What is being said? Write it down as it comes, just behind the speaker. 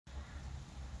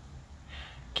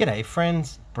G'day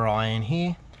friends, Brian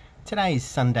here. Today is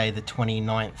Sunday the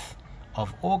 29th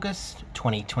of August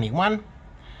 2021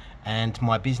 and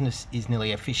my business is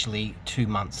nearly officially 2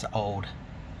 months old.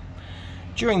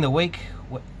 During the week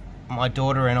my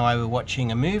daughter and I were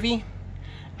watching a movie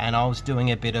and I was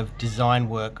doing a bit of design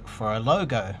work for a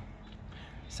logo.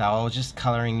 So I was just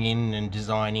colouring in and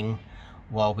designing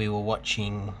while we were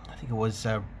watching, I think it was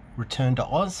Return to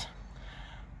Oz,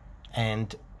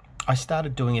 and I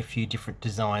started doing a few different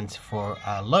designs for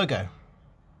a logo.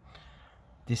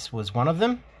 This was one of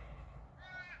them.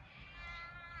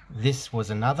 This was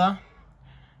another.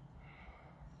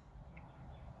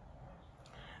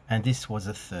 And this was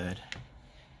a third.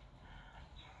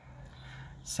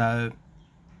 So,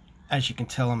 as you can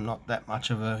tell, I'm not that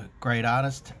much of a great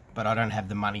artist, but I don't have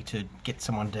the money to get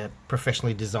someone to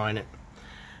professionally design it.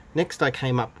 Next I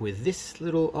came up with this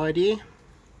little idea,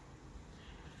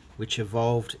 which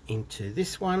evolved into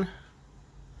this one,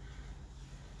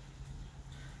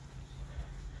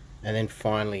 and then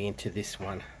finally into this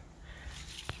one.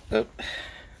 Oh.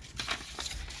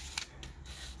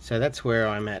 So that's where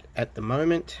I'm at the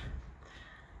moment.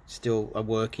 Still a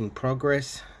work in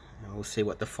progress, and we'll see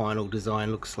what the final design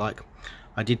looks like.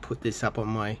 I did put this up on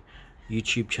my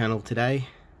YouTube channel today.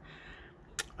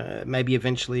 Maybe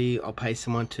eventually I'll pay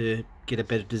someone to get a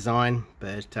better design,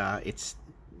 but it's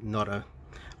not a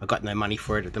I've got no money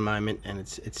for it at the moment, and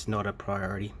it's not a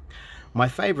priority. My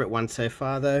favorite one so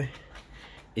far though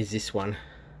is this one.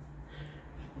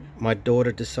 My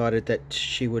daughter decided that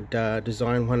she would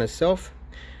design one herself.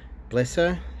 Bless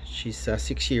her, she's a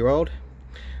 6-year-old,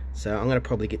 so I'm gonna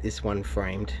probably get this one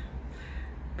framed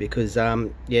because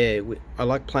yeah, I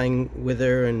like playing with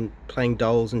her and playing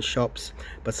dolls and shops,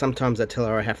 but sometimes I tell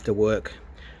her I have to work,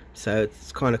 so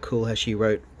it's kind of cool how she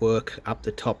wrote work up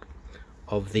the top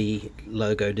of the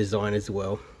logo design as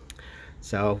well.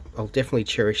 So I'll definitely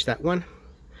cherish that one.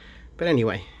 But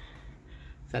anyway,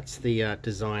 that's the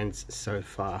designs so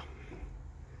far.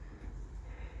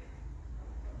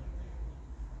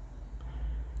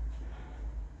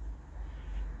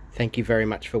 Thank you very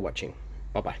much for watching.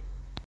 Bye bye.